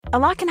A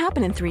lot can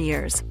happen in 3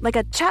 years, like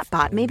a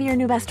chatbot may be your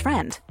new best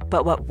friend.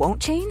 But what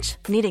won't change?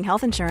 Needing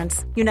health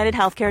insurance. United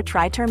Healthcare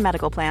Tri-Term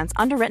Medical Plans,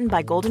 underwritten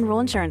by Golden Rule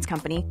Insurance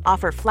Company,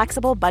 offer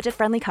flexible,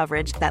 budget-friendly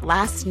coverage that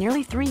lasts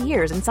nearly 3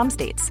 years in some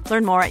states.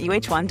 Learn more at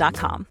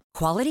uh1.com.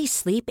 Quality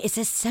sleep is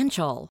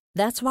essential.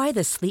 That's why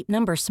the Sleep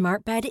Number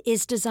Smart Bed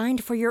is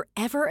designed for your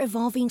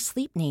ever-evolving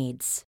sleep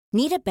needs.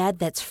 Need a bed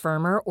that's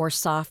firmer or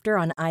softer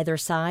on either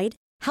side?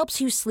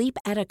 Helps you sleep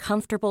at a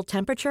comfortable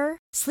temperature?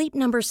 Sleep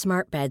Number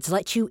Smart Beds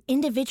let you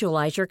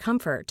individualize your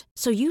comfort,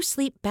 so you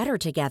sleep better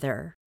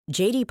together.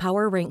 J.D.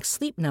 Power ranks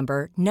Sleep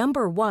Number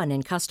number 1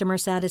 in customer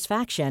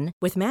satisfaction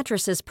with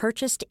mattresses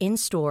purchased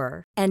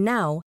in-store. And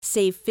now,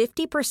 save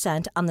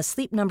 50% on the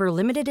Sleep Number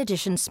Limited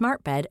Edition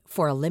Smart Bed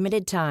for a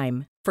limited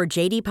time. For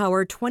J.D.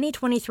 Power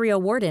 2023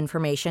 award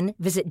information,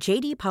 visit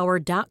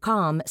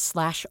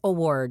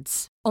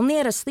jdpower.com/awards. Only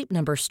at a Sleep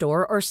Number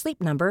store or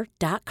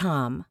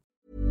sleepnumber.com.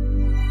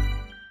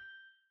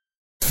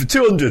 For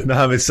 200,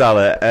 Mohamed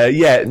Salah.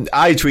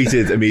 I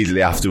tweeted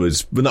immediately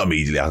afterwards, but not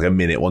immediately, like a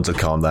minute once I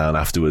calmed down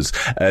afterwards.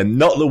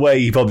 Not the way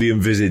he probably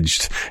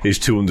envisaged his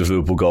 200th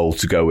Liverpool goal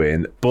to go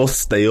in,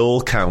 but they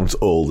all count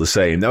all the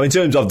same. Now, in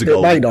terms of the goal,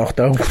 it might not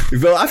though.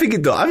 Well, I think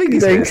it does. I think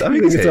it's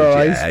all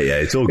right. Yeah,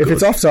 it's all good. If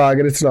it's off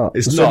target, it's not.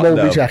 It's so not. Won't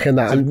No. be checking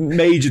that. It's a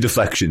major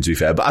deflection, to be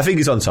fair, but I think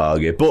it's on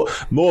target. But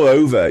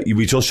moreover,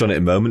 we touched on it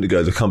a moment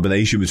ago. The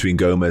combination between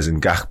Gomez and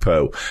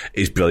Gakpo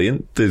is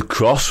brilliant. The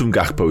cross from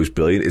Gakpo is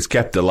brilliant. It's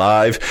kept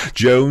alive.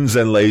 Jones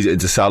then lays it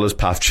into Salah's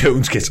path.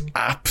 Jones gets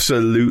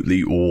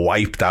absolutely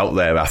wiped out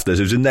there after.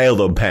 So it's a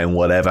nailed-on pen,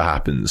 whatever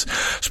happens.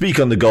 Speak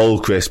on the goal,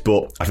 Chris,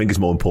 but I think it's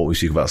more important we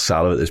speak about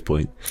Salah at this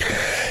point.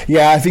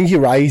 Yeah, I think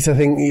you're right. I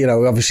think,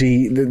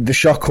 obviously the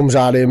shot comes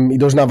at him. He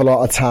doesn't have a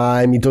lot of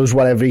time. He does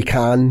whatever he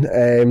can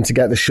to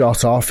get the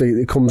shot off.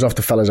 It comes off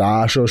the fella's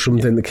arse or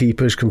something. The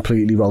keeper's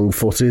completely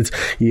wrong-footed.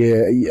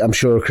 Yeah, I'm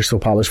sure a Crystal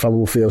Palace fan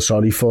will feel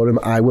sorry for him.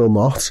 I will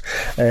not.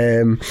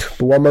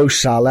 But what Mo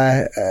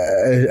Salah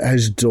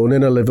has done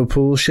in a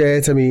Liverpool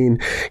shirt, I mean,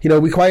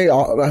 we quite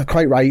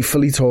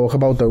rightfully talk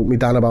about, don't we,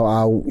 Dan, about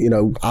how,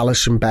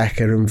 Alisson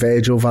Becker and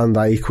Virgil van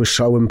Dijk were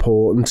so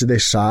important to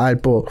this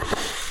side, but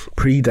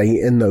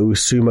predating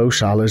those two, Mo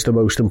Salah is the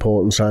most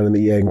important signing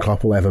that Jurgen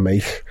Klopp will ever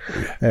make.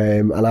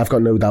 And I've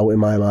got no doubt in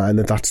my mind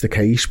that that's the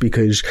case,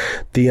 because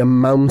the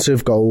amount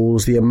of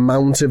goals, the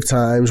amount of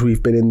times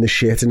we've been in the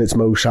shit and it's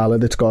Mo Salah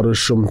that's got us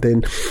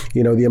something,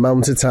 the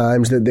amount of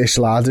times that this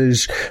lad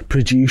has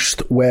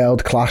produced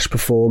world-class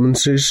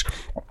performances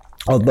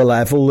on the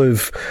level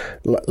of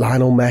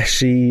Lionel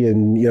Messi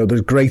and,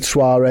 the great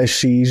Suarez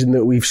season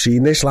that we've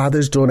seen. This lad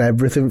has done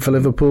everything for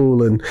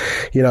Liverpool, and,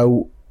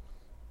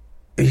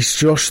 he's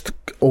just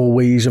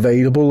always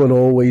available and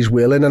always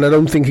willing, and I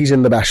don't think he's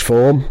in the best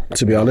form,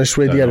 to be honest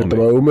with you, at the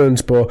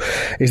moment. But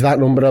is that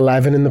number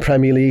 11 in the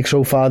Premier League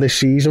so far this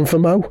season for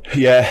Mo?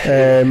 Yeah,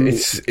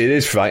 it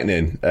is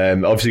frightening.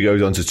 Obviously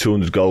goes on to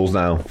 200 goals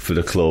now for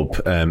the club,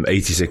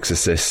 86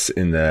 assists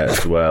in there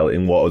as well,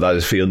 in that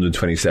is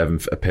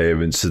 327th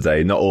appearance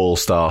today. Not all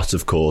starts,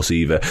 of course,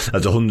 either.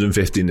 That's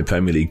 150 in the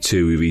Premier League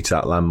too. We reached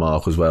that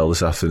landmark as well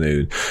this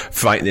afternoon.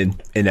 Frightening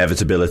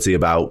inevitability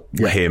about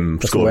him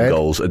scoring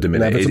goals at the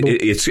minute.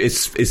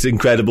 It's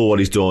incredible what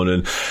he's done,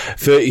 and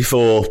just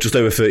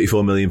over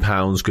 £34 million,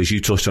 because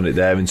you touched on it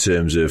there in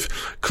terms of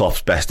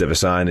Klopp's best ever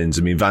signings.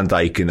 I mean, Van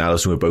Dijk and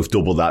Alisson were both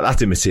double that.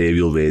 That's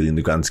immaterial really in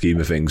the grand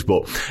scheme of things,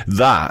 but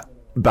that,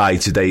 by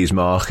today's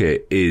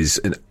market, is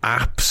an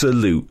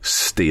absolute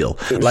steal.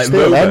 Like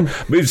steal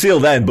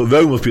then, but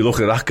Rome must be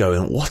looking at that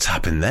going, what's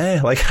happened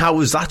there? Like, how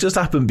has that just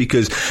happened?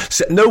 Because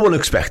no one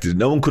expected,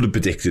 no one could have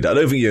predicted. I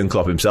don't think Jurgen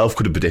Klopp himself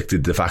could have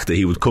predicted the fact that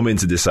he would come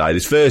into this side.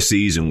 His first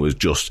season was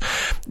just,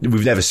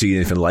 we've never seen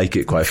anything like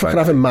it, quite frankly.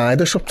 Having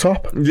Midas up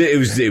top. It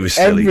was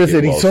silly.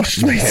 Everything he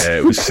touched, mate. Yeah,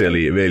 it was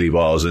silly. It really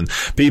was. And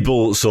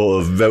people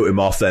sort of wrote him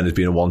off then as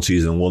being a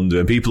one-season wonder,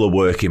 and people are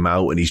working him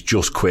out, and he's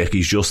just quick,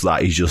 he's just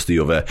that, he's just the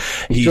other.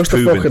 He's just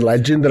a fucking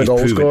legend and a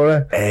goal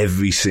scorer.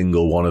 Every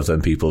single one of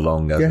them people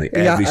wrong, hasn't he?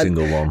 Every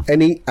single one.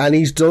 And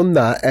he's done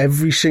that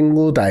every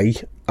single day,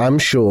 I'm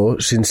sure,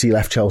 since he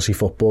left Chelsea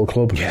Football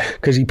Club.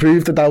 Because he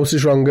proved the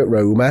doubters wrong at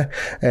Roma.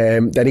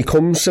 Then he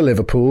comes to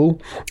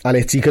Liverpool, and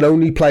he can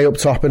only play up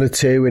top in a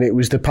two, and it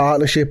was the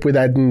partnership with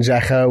Edin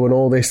Dzeko and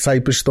all this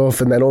type of stuff,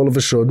 and then all of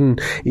a sudden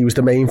he was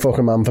the main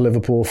fucking man for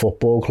Liverpool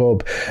Football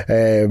Club.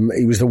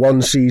 He was the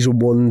one season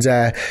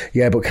wonder.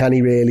 Yeah, but can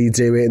he really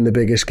do it in the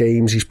biggest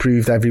games? He's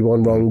proved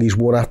everyone wrong. He's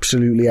won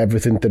absolutely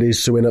everything there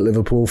is to win at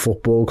Liverpool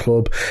Football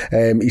Club.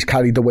 He's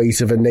carried the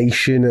weight of a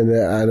nation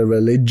and a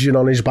religion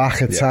on his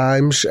back at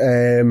times.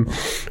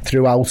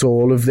 Throughout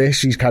all of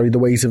this, he's carried the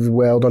weight of the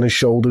world on his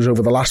shoulders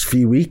over the last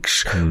few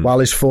weeks. While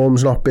his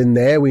form's not been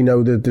there, we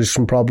know that there's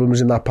some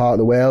problems in that part of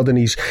the world, and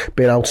he's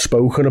been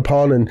outspoken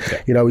upon, and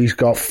he's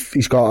got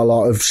a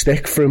lot of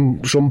stick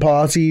from some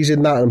parties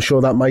in that. I'm sure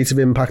that might have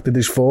impacted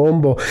his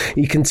form, but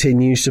he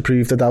continues to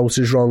prove the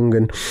doubters wrong,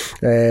 and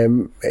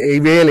he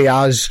really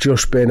has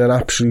just been an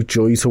absolute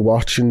joy to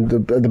watch. And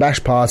the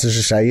best part, as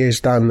I say, is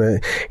Dan,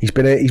 that he's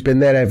been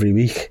there every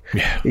week.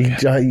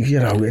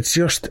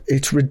 It's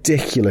it's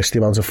ridiculous the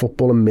amount of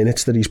football and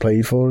minutes that he's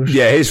played for us.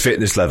 Yeah, his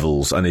fitness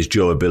levels and his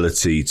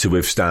durability to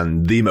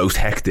withstand the most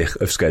hectic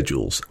of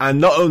schedules.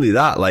 And not only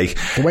that, like...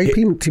 The way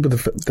people...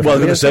 Well, I was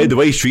going to say, the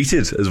way he's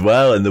treated as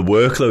well, and the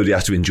workload he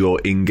has to endure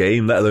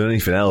in-game, let alone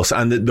anything else.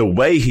 And the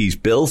way he's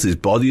built, his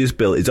body is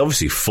built, it's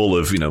obviously full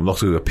of, I'm not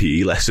doing a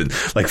PE lesson,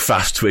 like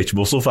fast twitch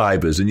muscle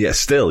fibres, and yet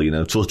still,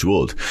 touch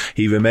wood,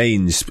 he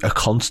remains a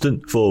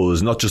constant for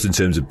us, not just in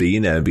terms of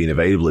being there and being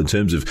available, in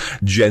terms of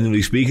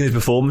generally speaking his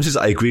performances.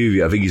 I agree with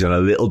you, I think he's on a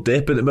little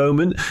dip at the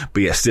moment,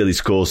 but yeah, still he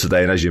scores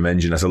today, and as you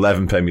mentioned, that's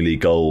 11 Premier League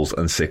goals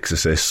and 6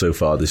 assists so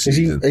far this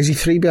season. Is he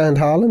 3 behind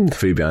Haaland?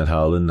 3 behind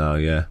Haaland now,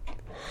 yeah.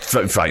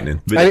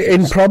 Frightening.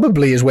 In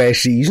probably his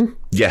worst season.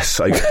 Yes,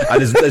 and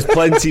there's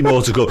plenty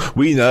more to go.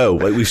 We know,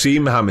 we've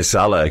seen Mohamed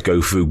Salah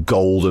go through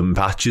golden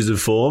patches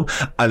of form,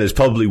 and there's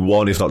probably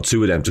one, if not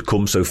two of them to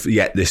come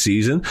yet this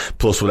season,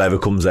 plus whatever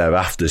comes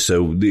thereafter.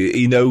 So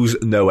he knows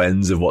no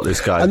ends of what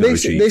this guy's going to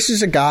achieve. This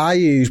is a guy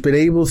who's been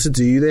able to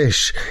do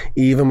this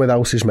even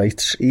without his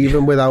mates,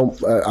 even without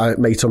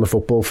mates on the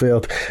football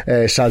field.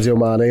 Sadio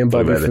Mane and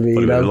Bobby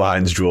Firmino.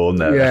 Lines drawn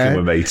there, yeah.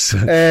 With mates.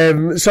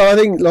 So I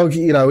think,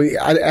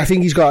 I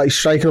think he's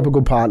striking up a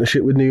good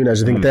partnership with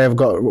Nunes. I think they've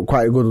got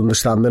quite a good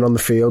understanding on the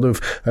field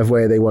of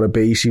where they want to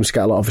be. He seems to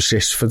get a lot of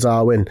assists for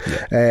Darwin.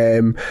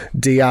 Yeah.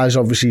 Diaz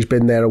obviously has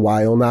been there a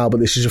while now,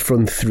 but this is a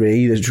front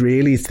three.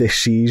 It's this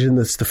season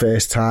that's the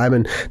first time,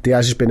 and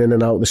Diaz has been in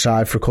and out the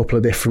side for a couple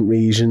of different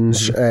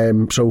reasons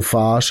so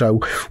far.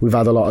 So we've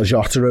had a lot of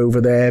Jota over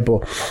there,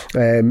 but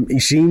he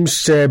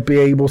seems to be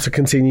able to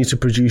continue to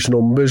produce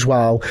numbers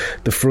while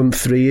the front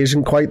three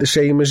isn't quite the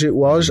same as it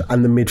was,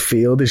 and the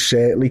midfield is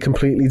certainly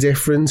completely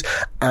different,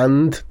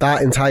 and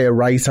that entire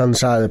right hand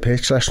side of the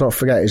pitch, let's not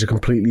forget, is a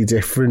completely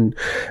different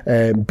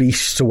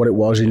beast to what it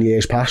was in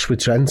years past with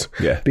Trent,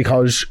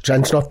 because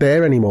Trent's not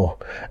there anymore.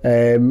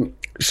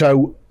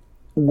 So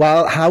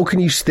how can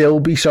you still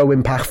be so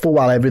impactful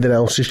while everything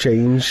else has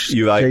changed?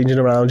 You're right. Changing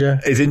around you.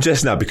 It's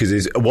interesting now because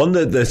it's one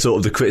that the sort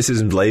of the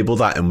criticisms labelled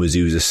that and was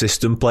he was a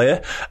system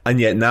player,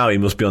 and yet now he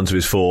must be onto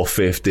his 4th,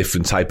 5th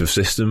different type of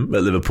system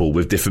at Liverpool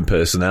with different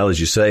personnel, as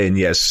you say, and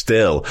yet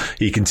still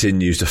he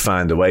continues to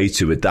find a way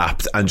to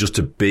adapt and just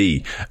to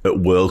be at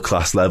world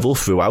class level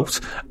throughout,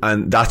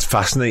 and that's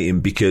fascinating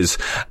because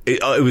it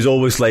was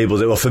always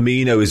labelled, well,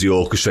 Firmino is the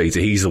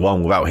orchestrator, he's the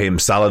one, without him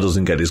Salah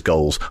doesn't get his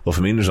goals. Well,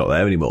 Firmino's not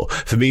there anymore.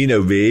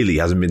 Firmino really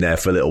hasn't been there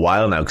for a little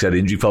while now because he had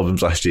injury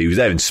problems last year. He was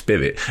there in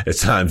spirit at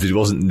times, but he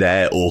wasn't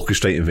there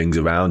orchestrating things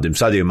around him.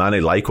 Sadio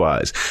Mane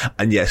likewise,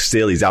 and yet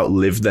still he's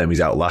outlived them,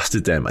 he's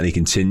outlasted them, and he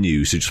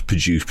continues to just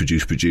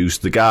produce.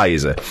 The guy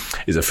is a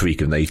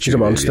freak of nature. He's a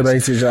monster,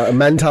 mate. He's a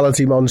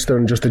mentality monster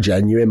and just a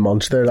genuine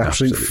monster, an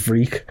absolute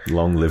freak.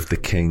 Long live the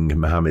king,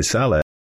 Mohamed Salah.